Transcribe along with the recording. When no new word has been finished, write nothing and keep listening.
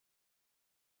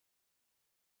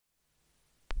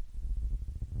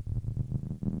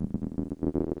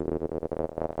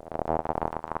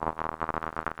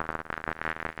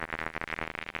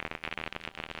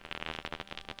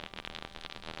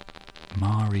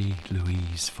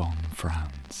Marie-Louise von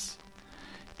Franz,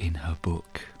 in her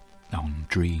book on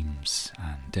dreams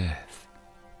and death,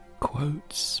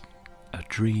 quotes a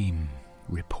dream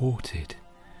reported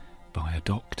by a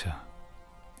doctor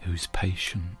whose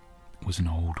patient was an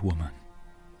old woman.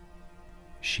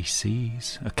 She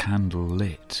sees a candle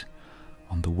lit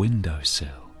on the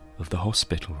windowsill of the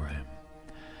hospital room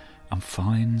and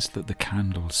finds that the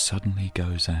candle suddenly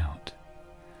goes out.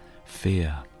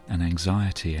 Fear and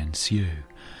anxiety ensue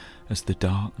as the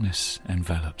darkness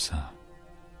envelops her.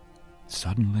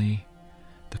 Suddenly,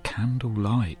 the candle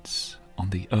lights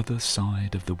on the other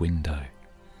side of the window,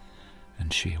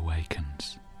 and she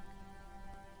awakens.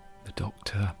 The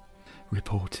doctor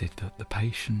reported that the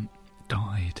patient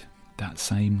died that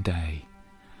same day,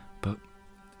 but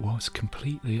was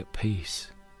completely at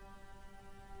peace.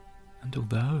 And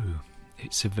although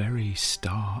it's a very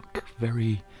stark,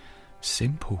 very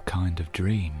simple kind of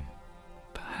dream,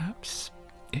 perhaps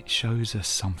it shows us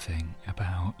something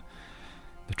about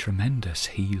the tremendous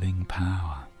healing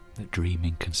power that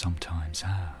dreaming can sometimes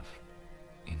have.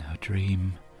 In her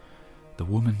dream, the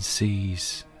woman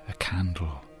sees a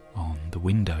candle on the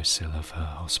windowsill of her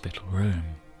hospital room,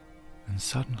 and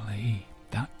suddenly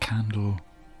that candle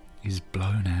is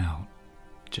blown out,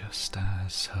 just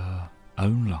as her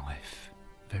own life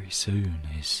very soon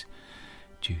is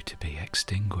due to be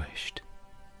extinguished.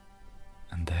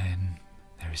 And then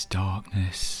there is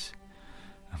darkness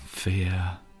and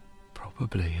fear,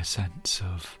 probably a sense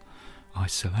of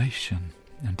isolation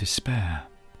and despair,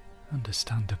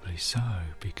 understandably so,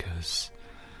 because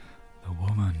the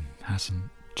woman hasn't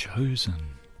chosen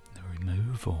the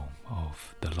removal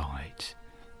of the light.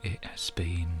 It has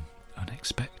been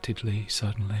unexpectedly,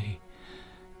 suddenly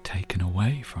taken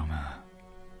away from her.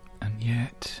 And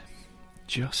yet,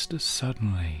 just as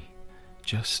suddenly,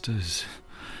 just as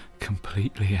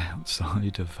completely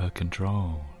outside of her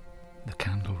control, the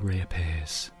candle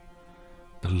reappears.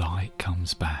 The light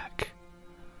comes back,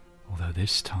 although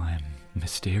this time,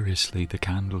 mysteriously, the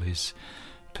candle is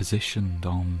positioned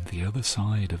on the other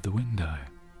side of the window.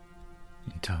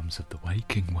 In terms of the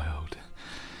waking world,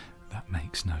 that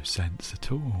makes no sense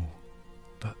at all.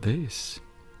 But this,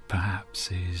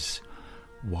 perhaps, is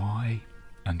why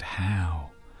and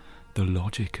how the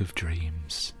logic of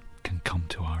dreams can come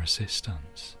to our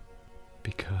assistance.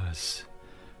 Because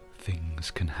things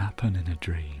can happen in a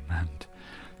dream and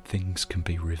things can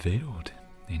be revealed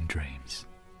in dreams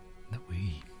that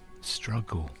we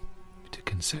struggle to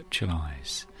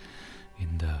conceptualize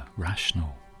in the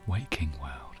rational waking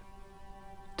world.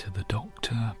 To the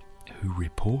doctor who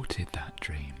reported that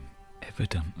dream,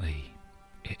 evidently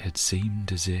it had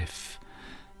seemed as if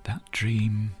that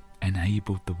dream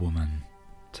enabled the woman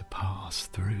to pass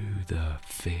through the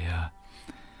fear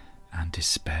and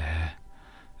despair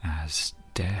as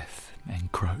death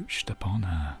encroached upon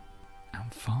her,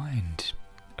 and find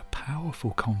a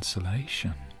powerful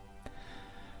consolation,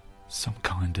 some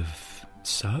kind of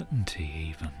certainty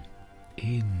even,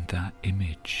 in that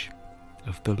image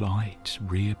of the light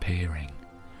reappearing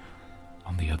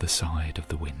on the other side of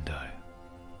the window.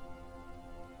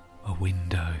 A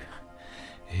window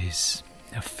is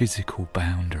a physical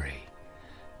boundary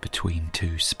between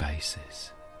two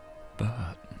spaces,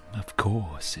 but of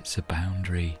course it's a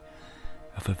boundary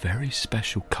of a very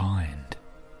special kind.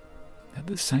 At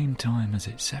the same time as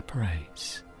it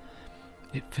separates,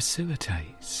 it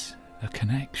facilitates a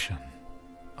connection.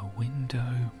 A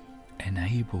window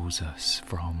enables us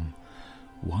from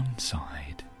one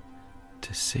side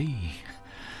to see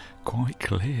quite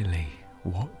clearly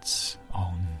what's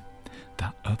on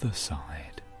that other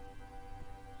side.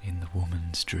 In the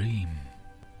woman's dream,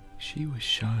 she was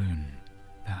shown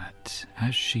that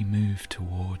as she moved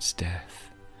towards death,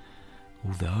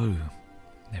 although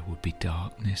there would be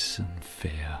darkness and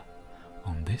fear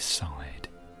on this side,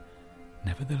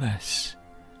 nevertheless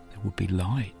there would be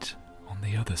light on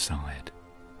the other side.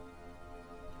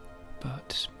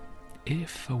 But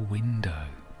if a window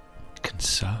can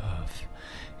serve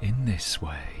in this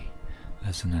way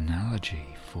as an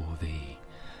analogy for the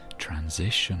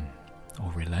transition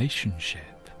or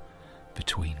relationship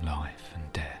between life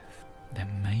and death, then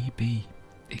maybe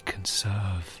it can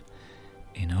serve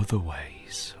in other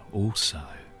ways also.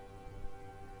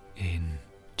 In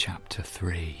chapter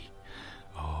 3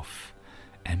 of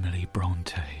Emily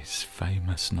Bronte's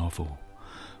famous novel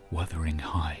Wuthering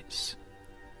Heights,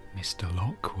 Mr.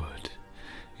 Lockwood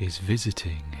is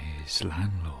visiting his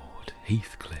landlord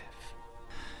Heathcliff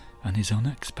and is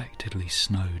unexpectedly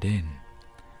snowed in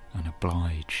and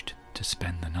obliged to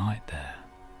spend the night there.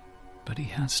 But he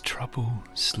has trouble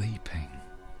sleeping,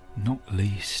 not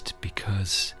least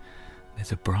because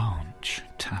There's a branch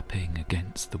tapping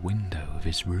against the window of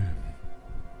his room.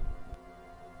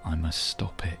 I must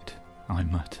stop it, I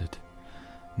muttered,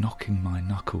 knocking my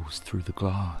knuckles through the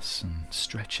glass and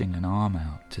stretching an arm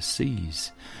out to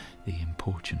seize the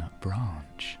importunate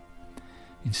branch,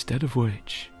 instead of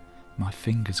which my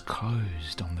fingers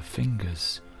closed on the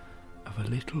fingers of a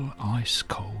little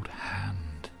ice-cold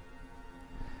hand.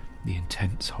 The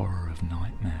intense horror of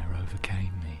nightmare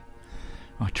overcame me.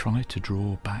 I tried to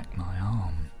draw back my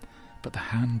arm, but the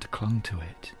hand clung to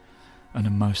it, and a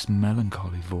most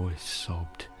melancholy voice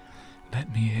sobbed,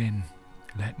 "Let me in,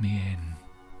 let me in."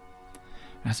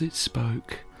 As it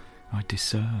spoke, I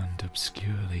discerned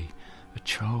obscurely a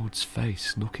child's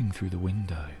face looking through the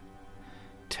window.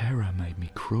 Terror made me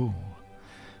cruel,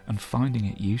 and finding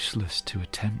it useless to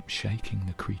attempt shaking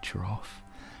the creature off,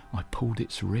 I pulled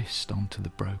its wrist onto the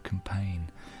broken pane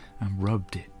and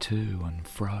rubbed it to and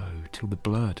fro till the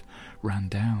blood ran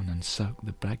down and soaked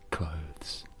the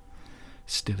bedclothes.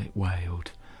 Still it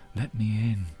wailed, "Let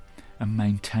me in," and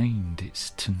maintained its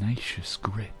tenacious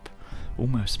grip,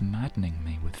 almost maddening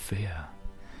me with fear.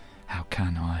 "How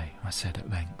can I said at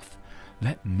length.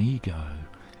 "Let me go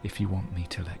if you want me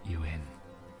to let you in."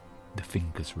 The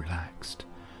fingers relaxed.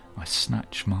 I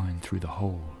snatched mine through the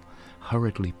hole,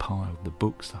 hurriedly piled the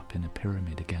books up in a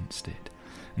pyramid against it,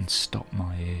 and stopped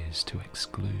my ears to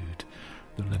exclude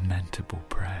the lamentable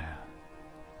prayer.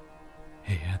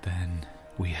 Here, then,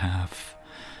 we have,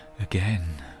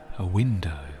 again, a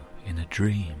window in a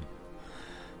dream,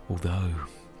 although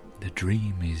the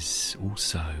dream is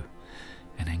also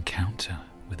an encounter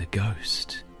with a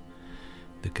ghost,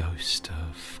 the ghost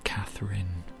of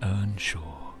Catherine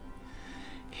Earnshaw,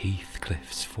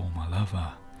 Heathcliff's former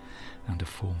lover and a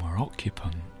former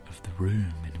occupant of the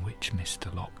room in which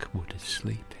Mr. Lockwood is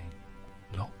sleeping.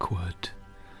 Lockwood,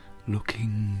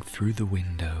 looking through the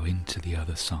window into the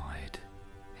other side,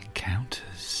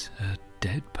 encounters a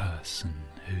dead person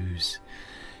who's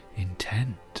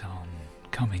intent on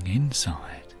coming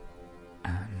inside,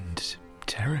 and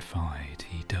terrified,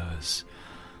 he does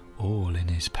all in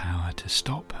his power to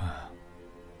stop her.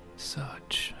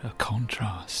 Such a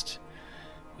contrast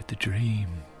with the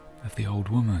dream of the old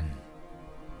woman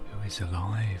who is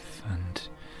alive and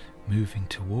moving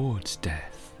towards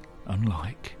death,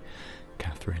 unlike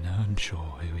Catherine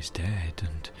Earnshaw, who is dead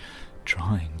and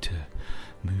trying to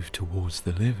move towards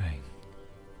the living.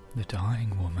 The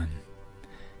dying woman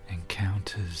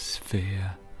encounters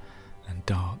fear and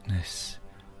darkness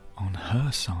on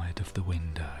her side of the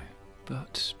window,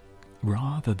 but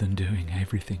rather than doing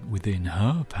everything within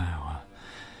her power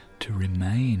to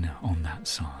remain on that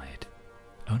side,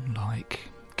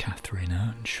 unlike Catherine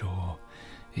Earnshaw,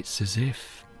 it's as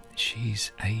if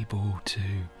she's able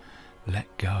to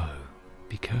let go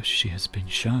because she has been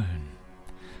shown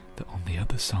that on the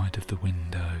other side of the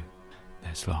window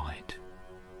there's light.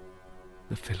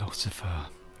 The philosopher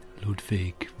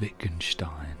Ludwig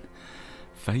Wittgenstein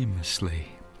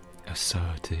famously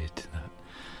asserted that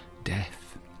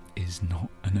death is not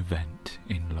an event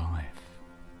in life,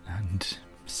 and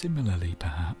similarly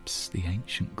perhaps the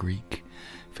ancient Greek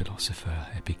philosopher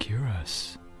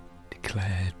Epicurus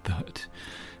declared that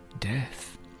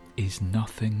death is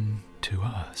nothing to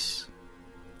us.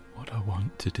 What I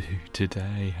want to do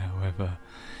today, however,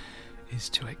 is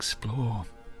to explore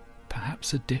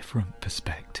perhaps a different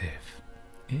perspective.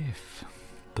 If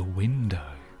the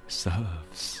window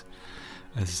serves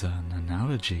as an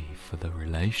analogy for the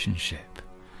relationship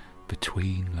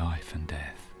between life and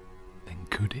death, then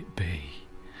could it be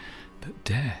that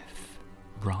death,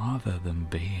 rather than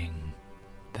being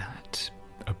that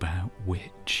about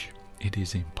which it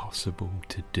is impossible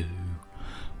to do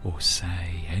or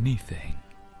say anything,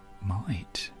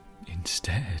 might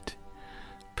instead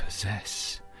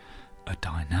possess a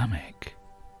dynamic?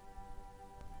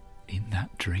 In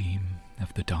that dream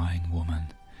of the dying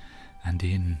woman, and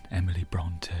in Emily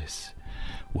Bronte's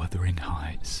Wuthering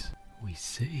Heights, we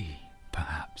see,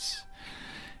 perhaps,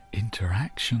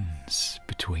 interactions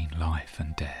between life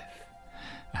and death,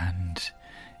 and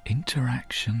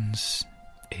interactions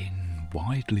in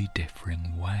widely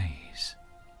differing ways.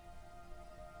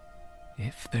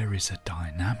 If there is a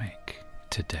dynamic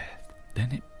to death,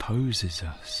 then it poses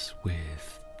us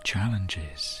with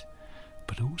challenges,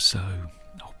 but also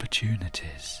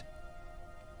opportunities.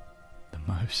 The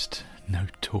most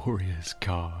notorious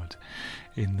card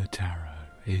in the tarot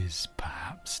is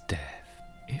perhaps death.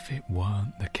 If it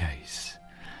weren't the case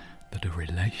that a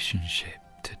relationship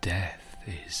to death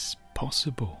is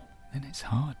possible, then it's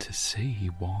hard to see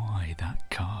why that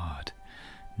card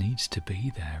needs to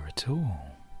be there at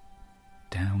all.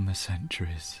 Down the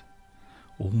centuries,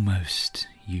 almost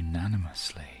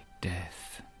unanimously,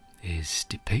 Death is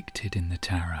depicted in the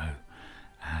tarot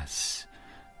as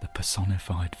the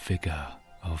personified figure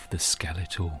of the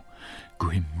skeletal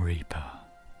Grim Reaper,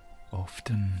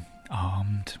 often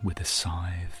armed with a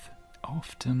scythe,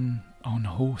 often on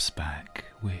horseback,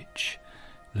 which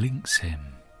links him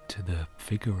to the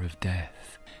figure of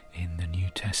death in the New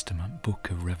Testament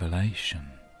book of Revelation,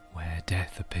 where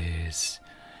death appears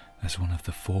as one of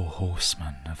the 4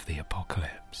 horsemen of the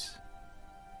apocalypse.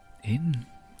 In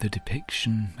the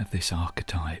depiction of this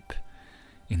archetype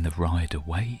in the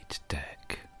Rider-Waite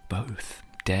deck, both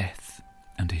Death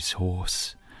and his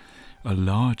horse are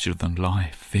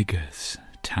larger-than-life figures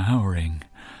towering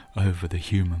over the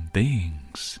human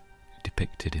beings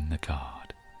depicted in the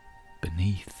card.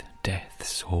 Beneath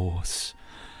Death's horse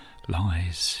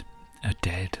lies a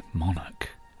dead monarch,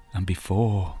 and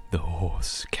before the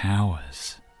horse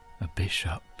cowers a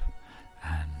bishop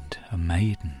and a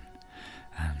maiden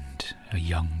and a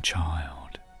young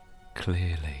child.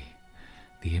 Clearly,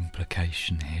 the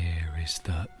implication here is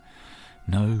that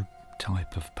no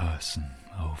type of person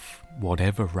of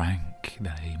whatever rank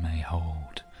they may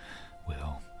hold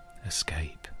will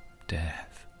escape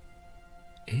death.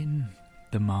 In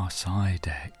the Marseille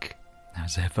deck,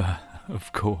 as ever,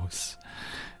 of course,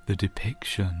 the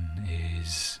depiction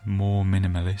is more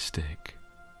minimalistic.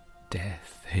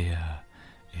 Death here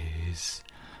is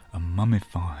a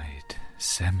mummified,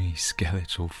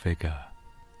 semi-skeletal figure,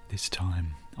 this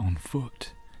time on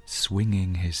foot,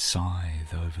 swinging his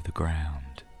scythe over the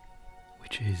ground,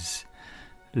 which is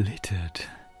littered,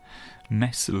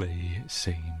 messily it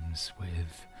seems,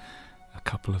 with a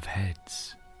couple of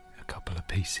heads, a couple of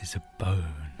pieces of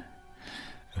bone,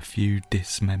 a few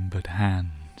dismembered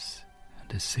hands,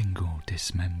 and a single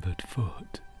dismembered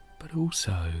foot. But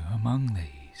also among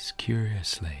these,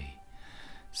 curiously,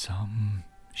 some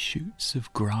shoots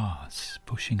of grass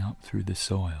pushing up through the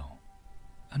soil.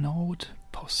 An odd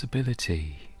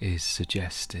possibility is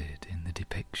suggested in the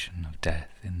depiction of death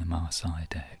in the Marseille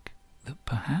deck, that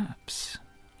perhaps,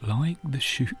 like the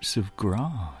shoots of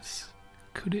grass,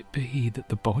 could it be that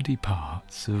the body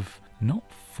parts have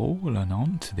not fallen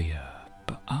onto the earth,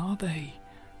 but are they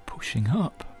pushing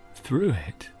up through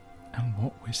it? And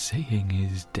what we're seeing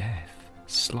is death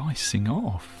slicing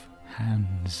off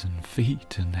hands and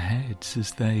feet and heads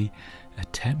as they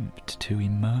attempt to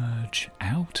emerge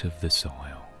out of the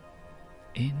soil.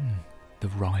 In the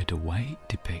Rider-Waite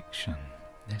depiction,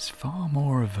 there's far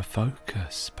more of a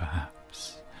focus,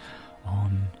 perhaps,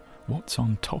 on what's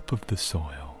on top of the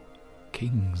soil,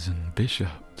 kings and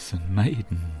bishops and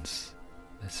maidens.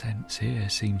 The sense here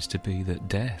seems to be that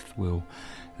death will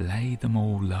lay them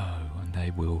all low and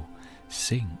they will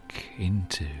sink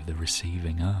into the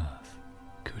receiving earth.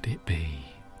 Could it be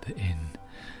that in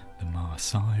the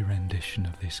Marseille rendition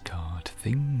of this card,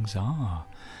 things are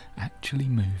actually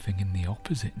moving in the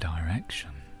opposite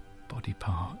direction, body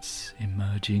parts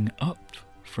emerging up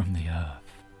from the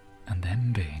earth and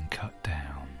then being cut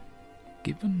down?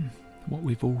 Given what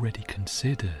we've already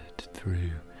considered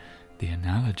through the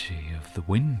analogy of the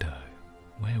window,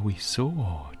 where we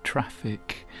saw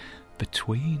traffic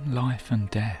between life and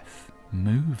death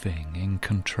moving in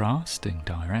contrasting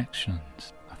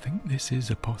directions, I think this is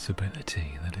a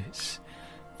possibility that it's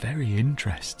very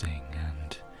interesting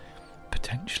and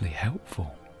potentially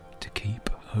helpful to keep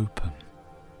open.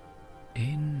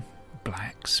 In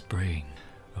Black Spring,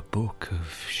 a book of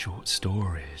short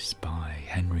stories by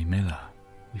Henry Miller,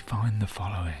 we find the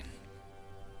following.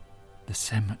 "The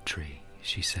cemetery,"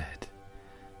 she said.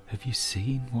 "Have you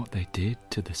seen what they did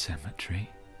to the cemetery?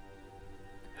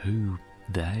 Who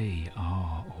they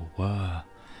are or were,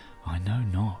 I know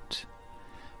not.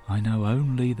 I know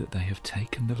only that they have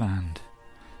taken the land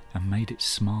and made it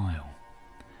smile,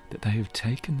 that they have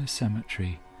taken the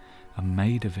cemetery and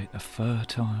made of it a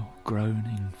fertile,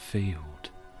 groaning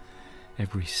field.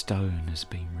 Every stone has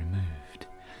been removed,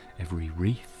 every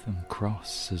wreath and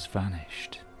cross has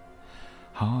vanished.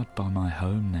 Hard by my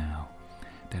home now,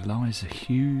 there lies a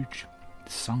huge,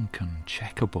 sunken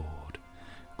checkerboard,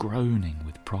 groaning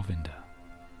with provender.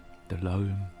 The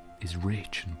loam is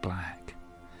rich and black.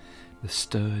 The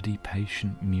sturdy,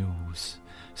 patient mules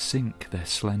sink their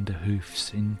slender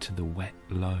hoofs into the wet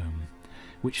loam,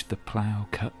 which the plough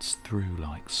cuts through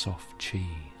like soft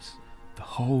cheese. The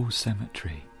whole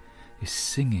cemetery is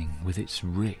singing with its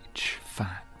rich,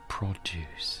 fat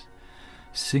produce,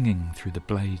 singing through the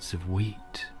blades of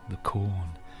wheat, the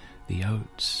corn, the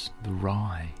oats, the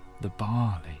rye, the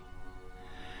barley.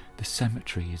 The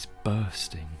cemetery is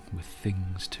bursting with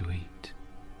things to eat.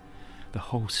 The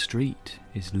whole street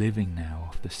is living now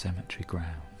off the cemetery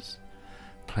grounds.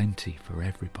 Plenty for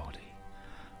everybody,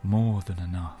 more than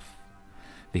enough.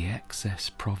 the excess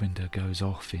provender goes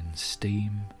off in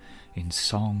steam, in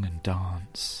song and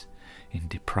dance, in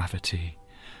depravity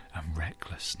and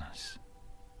recklessness.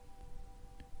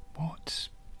 What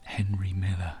Henry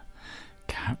Miller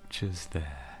captures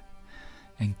there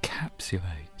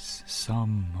encapsulates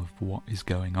some of what is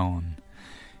going on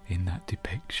in that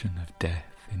depiction of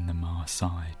death in the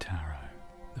Marseille Tarot.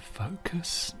 The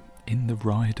focus in the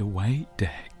Rider-Waite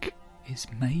deck is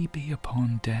maybe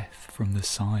upon death from the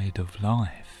side of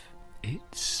life.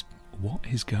 It's what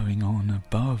is going on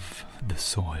above the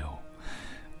soil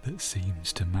that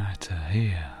seems to matter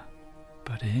here.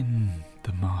 But in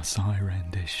the Marseille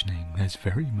renditioning, there's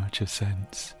very much a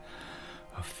sense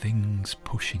of things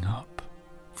pushing up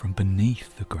from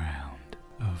beneath the ground,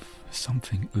 of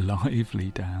something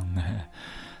lively down there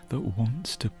that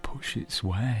wants to push its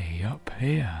way up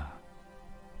here.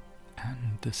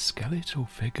 And the skeletal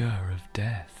figure of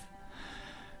death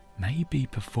may be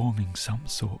performing some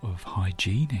sort of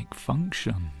hygienic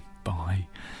function by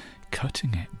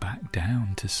cutting it back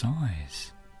down to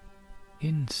size.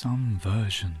 In some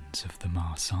versions of the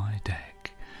Marseille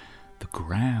deck, the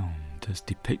ground as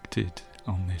depicted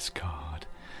on this card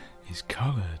is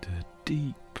coloured a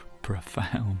deep,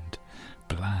 profound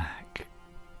black.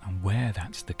 And where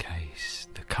that's the case,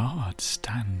 the card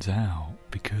stands out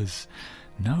because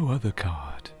no other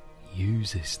card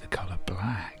uses the colour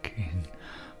black in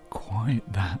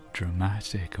quite that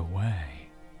dramatic a way.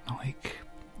 Like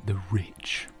the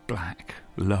rich black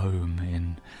loam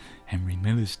in Henry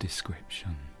Miller's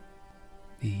description.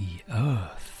 The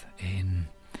earth in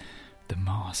the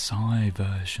Marseille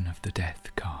version of the death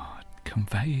card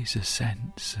conveys a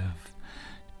sense of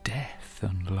death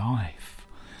and life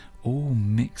all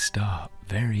mixed up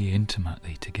very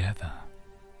intimately together.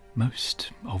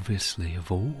 Most obviously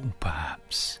of all,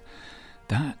 perhaps,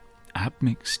 that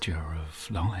admixture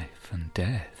of life and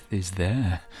death is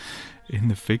there in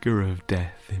the figure of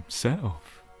death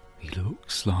himself. He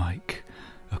looks like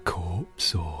a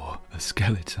corpse or a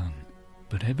skeleton,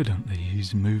 but evidently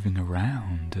he's moving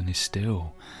around and is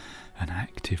still an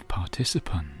active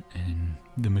participant in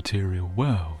the material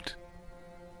world.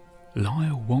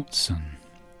 Lyle Watson,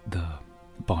 the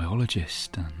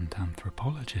biologist and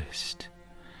anthropologist,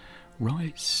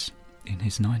 writes in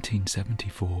his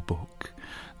 1974 book,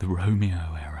 The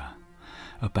Romeo Era,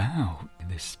 about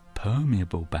this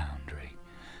permeable boundary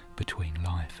between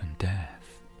life and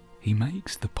death. He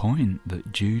makes the point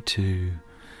that due to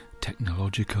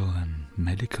technological and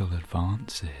medical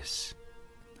advances,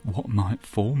 what might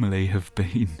formerly have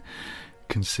been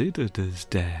considered as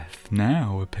death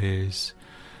now appears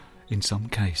in some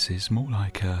cases more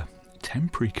like a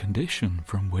temporary condition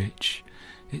from which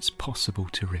it's possible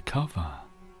to recover.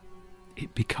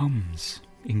 It becomes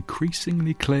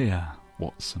increasingly clear,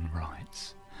 Watson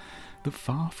writes, that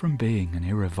far from being an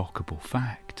irrevocable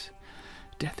fact,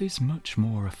 death is much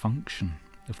more a function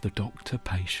of the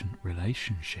doctor-patient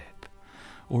relationship,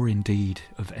 or indeed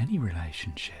of any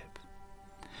relationship.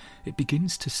 It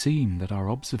begins to seem that our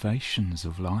observations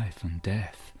of life and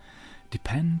death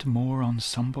depend more on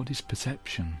somebody's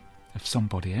perception of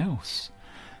somebody else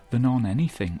than on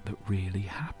anything that really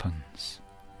happens.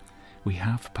 We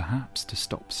have perhaps to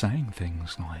stop saying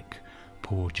things like,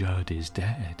 "Poor Judd is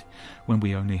dead," when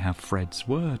we only have Fred's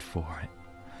word for it.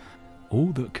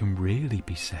 All that can really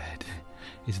be said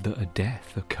is that a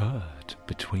death occurred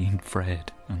between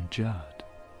Fred and Judd.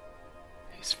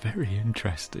 It's very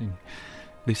interesting,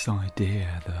 this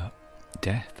idea that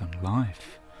death and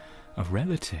life are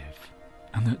relative,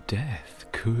 and that death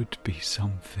could be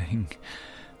something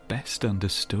best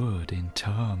understood in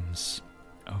terms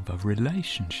of a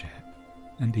relationship.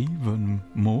 And even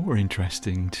more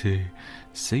interesting to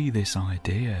see this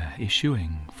idea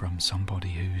issuing from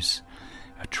somebody who's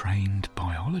a trained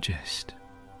biologist.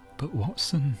 But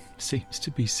Watson seems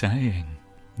to be saying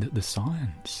that the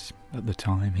science at the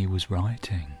time he was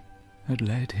writing had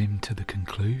led him to the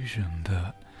conclusion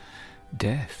that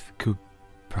death could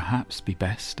perhaps be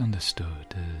best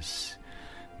understood as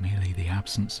merely the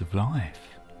absence of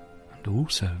life, and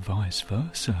also vice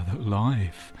versa, that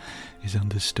life is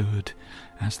understood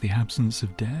as the absence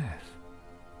of death.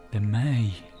 There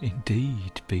may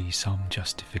indeed be some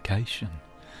justification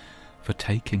for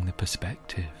taking the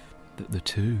perspective that the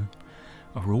two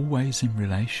are always in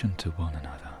relation to one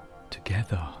another,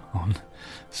 together on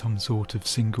some sort of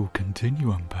single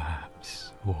continuum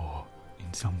perhaps, or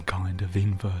in some kind of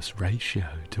inverse ratio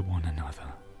to one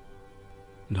another.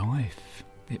 Life,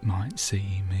 it might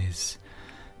seem, is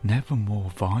never more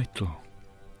vital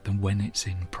than when it's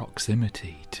in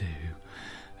proximity to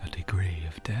a degree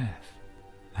of death.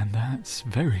 And that's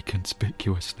very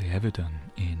conspicuously evident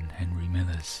in Henry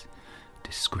Miller's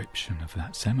description of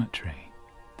that cemetery.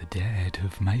 The dead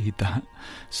have made that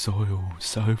soil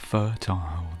so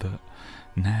fertile that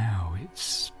now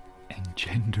it's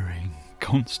engendering,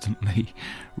 constantly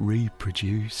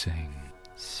reproducing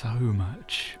so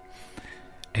much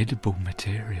edible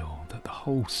material that the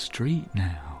whole street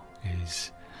now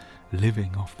is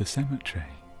living off the cemetery.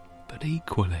 But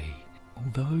equally,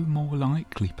 although more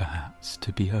likely perhaps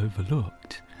to be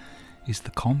overlooked, is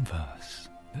the converse,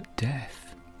 that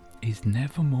death is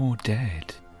never more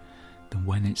dead than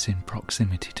when it's in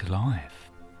proximity to life,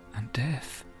 and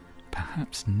death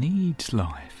perhaps needs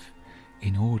life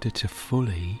in order to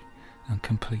fully and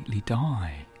completely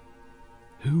die.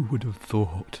 Who would have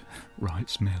thought,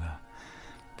 writes Miller,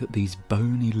 that these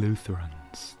bony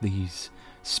Lutherans, these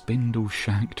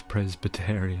spindle-shanked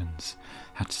Presbyterians,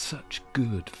 had such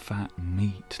good fat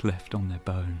meat left on their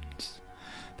bones,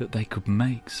 that they could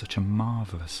make such a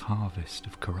marvellous harvest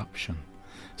of corruption,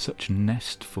 such a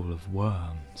nest full of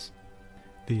worms.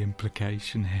 The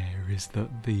implication here is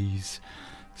that these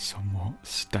somewhat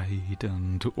staid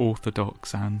and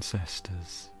orthodox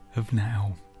ancestors have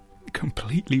now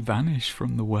completely vanished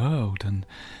from the world and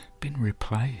been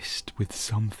replaced with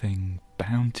something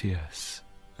bounteous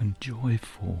and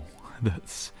joyful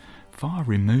that's far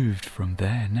removed from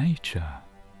their nature.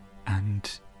 And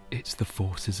it's the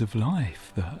forces of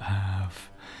life that have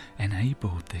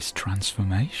enabled this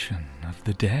transformation of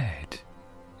the dead.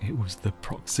 It was the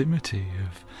proximity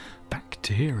of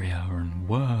bacteria and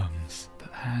worms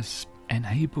that has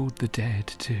enabled the dead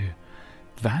to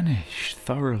vanish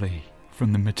thoroughly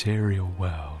from the material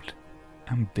world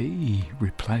and be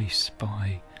replaced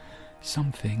by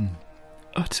something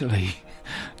utterly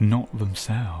not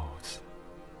themselves.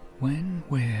 When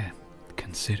we're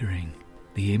considering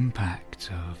the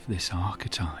impact of this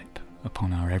archetype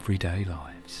upon our everyday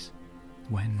lives,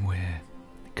 when we're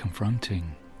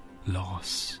confronting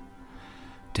loss,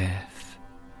 death,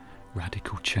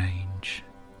 radical change,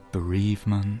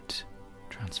 bereavement,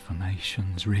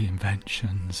 transformations,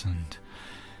 reinventions, and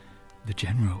the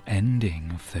general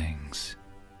ending of things,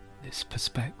 this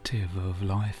perspective of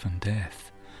life and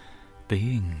death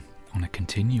being on a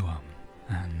continuum,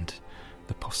 and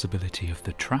the possibility of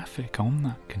the traffic on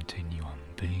that continuum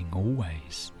being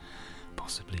always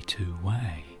possibly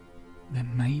two-way, then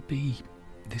maybe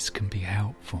this can be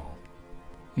helpful.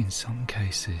 In some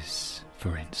cases,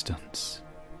 for instance,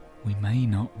 we may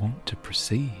not want to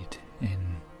proceed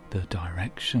in the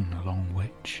direction along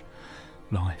which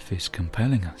life is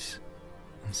compelling us,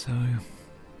 and so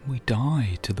we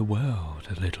die to the world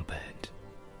a little bit.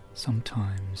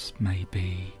 Sometimes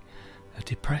maybe a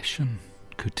depression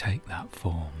could take that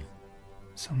form.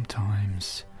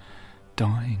 Sometimes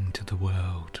dying to the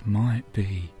world might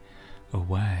be a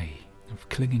way of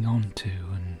clinging on to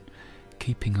and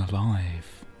keeping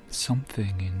alive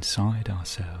something inside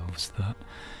ourselves that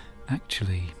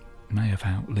actually may have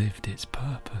outlived its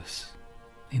purpose.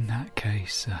 In that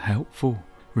case, a helpful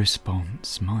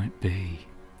response might be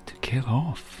to kill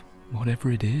off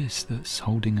whatever it is that's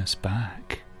holding us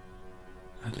back.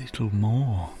 A little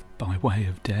more by way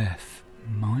of death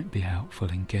might be helpful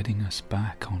in getting us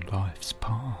back on life's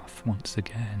path once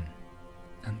again.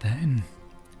 And then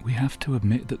we have to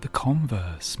admit that the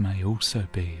converse may also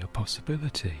be a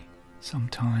possibility.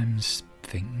 Sometimes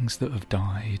things that have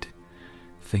died,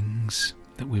 things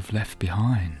that we've left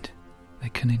behind, they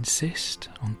can insist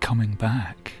on coming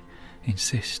back,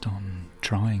 insist on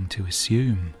trying to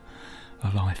assume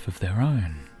a life of their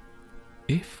own.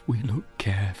 If we look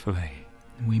carefully,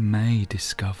 we may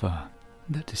discover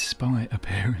that despite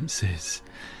appearances,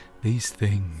 these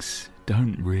things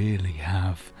don't really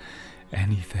have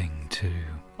anything to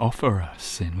offer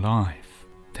us in life.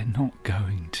 They're not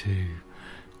going to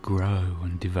grow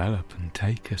and develop and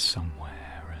take us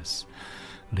somewhere as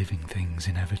living things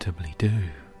inevitably do.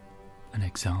 An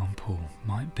example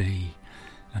might be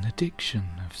an addiction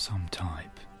of some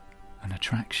type, an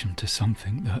attraction to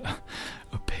something that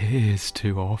appears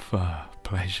to offer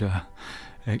pleasure,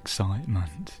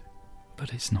 excitement,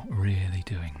 but it's not really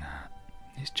doing that.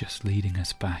 It's just leading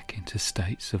us back into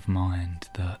states of mind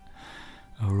that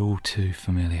are all too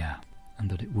familiar, and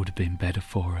that it would have been better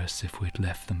for us if we'd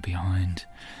left them behind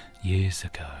years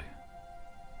ago.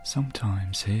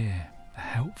 Sometimes here, a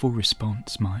helpful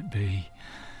response might be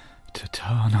to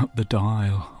turn up the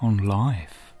dial on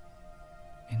life.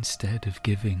 Instead of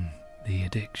giving the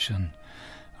addiction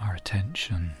our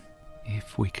attention,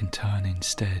 if we can turn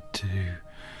instead to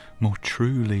more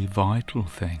truly vital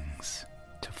things,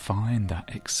 to find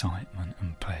that excitement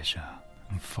and pleasure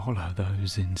and follow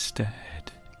those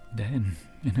instead, then,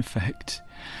 in effect,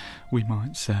 we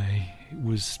might say it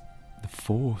was the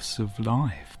force of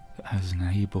life that has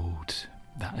enabled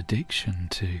that addiction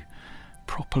to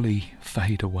properly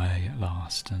fade away at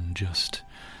last and just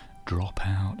drop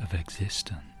out of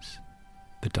existence.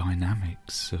 The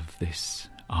dynamics of this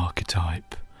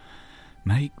archetype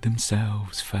make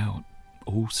themselves felt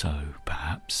also,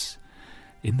 perhaps,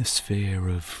 in the sphere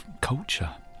of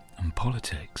culture and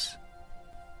politics.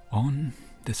 On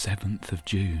the 7th of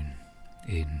June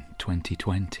in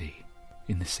 2020,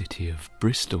 in the city of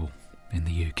Bristol in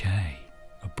the UK,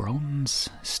 a bronze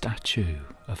statue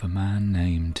of a man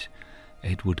named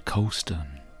Edward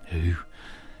Colston, who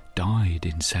died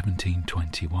in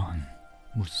 1721,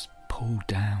 was pulled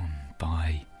down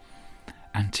by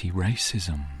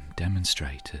anti-racism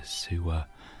demonstrators who were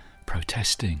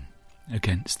protesting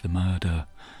against the murder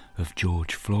of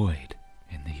George Floyd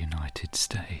in the United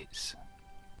States.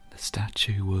 The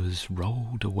statue was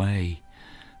rolled away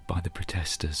by the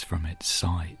protesters from its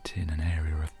site in an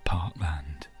area of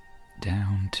parkland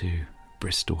down to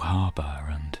Bristol Harbour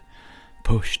and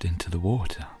pushed into the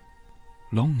water.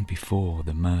 Long before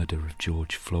the murder of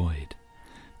George Floyd,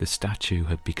 the statue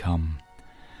had become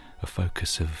a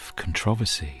focus of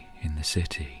controversy in the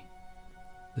city.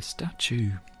 The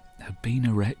statue had been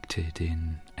erected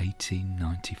in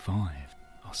 1895,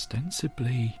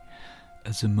 ostensibly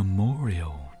as a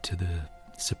memorial to the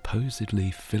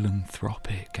supposedly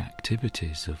philanthropic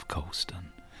activities of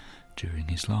Colston during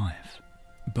his life.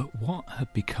 But what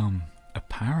had become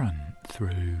apparent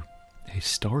through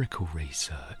historical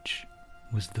research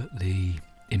was that the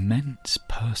immense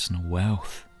personal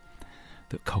wealth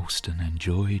that Colston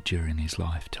enjoyed during his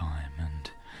lifetime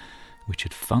and which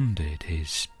had funded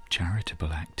his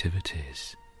charitable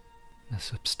activities, a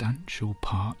substantial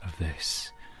part of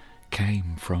this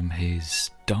came from his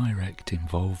direct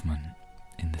involvement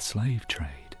in the slave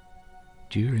trade.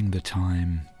 During the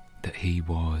time that he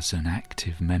was an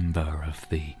active member of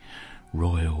the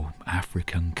Royal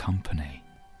African Company,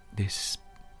 this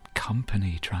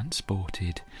company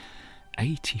transported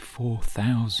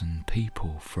 84,000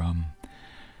 people from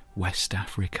West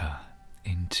Africa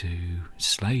into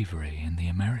slavery in the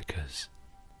Americas.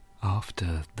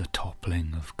 After the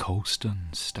toppling of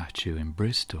Colston's statue in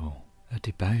Bristol, a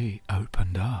debate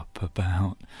opened up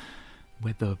about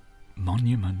whether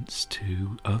monuments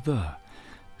to other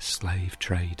slave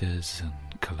traders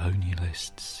and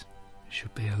colonialists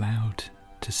should be allowed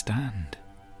to stand.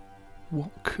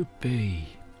 What could be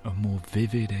a more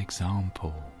vivid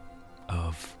example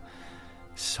of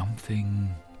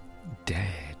something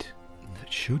dead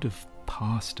that should have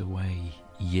passed away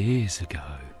years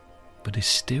ago but is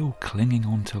still clinging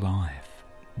on to life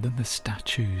than the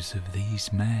statues of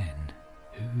these men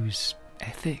whose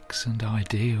ethics and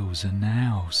ideals are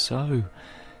now so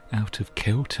out of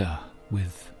kilter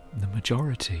with the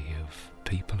majority of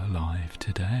people alive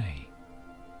today?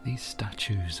 These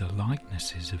statues are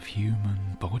likenesses of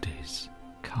human bodies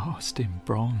cast in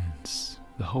bronze.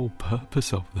 The whole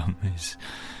purpose of them is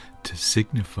to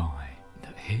signify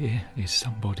that here is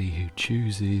somebody who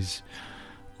chooses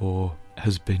or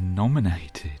has been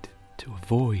nominated to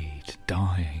avoid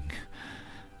dying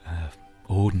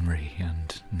ordinary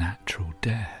and natural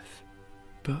death.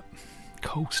 But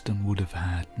Colston would have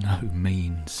had no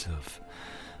means of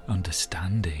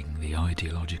understanding the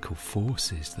ideological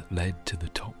forces that led to the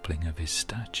toppling of his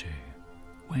statue.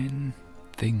 When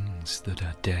things that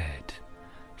are dead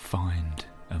find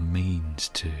a means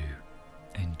to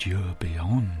endure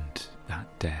beyond that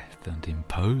death and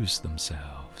impose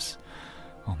themselves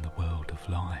on the world of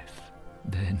life,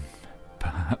 then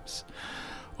perhaps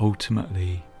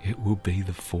ultimately it will be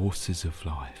the forces of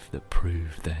life that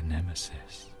prove their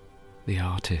nemesis. The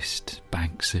artist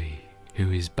Banksy,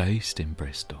 who is based in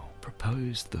Bristol,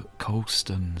 proposed that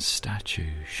Colston's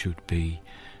statue should be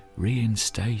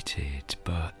reinstated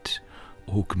but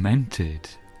augmented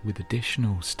with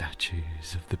additional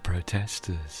statues of the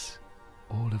protesters,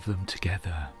 all of them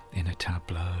together in a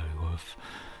tableau of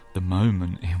the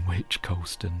moment in which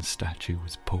Colston's statue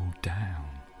was pulled down.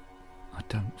 I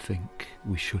don't think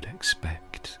we should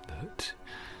expect that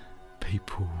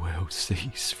people will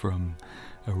cease from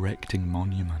erecting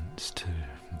monuments to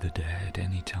the dead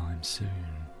anytime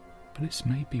soon, but it's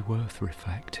maybe worth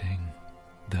reflecting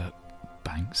that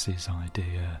Banksy's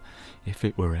idea, if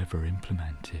it were ever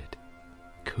implemented,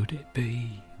 could it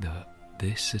be that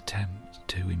this attempt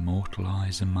to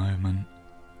immortalise a moment,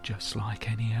 just like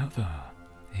any other,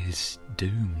 is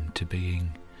doomed to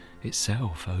being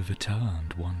itself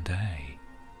overturned one day?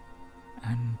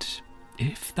 And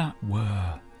if that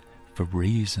were for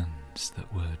reasons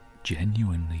that were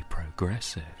genuinely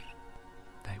progressive,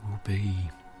 they will be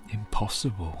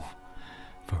impossible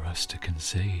for us to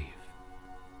conceive.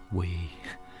 We,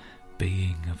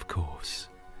 being, of course,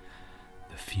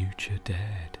 the future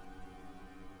dead.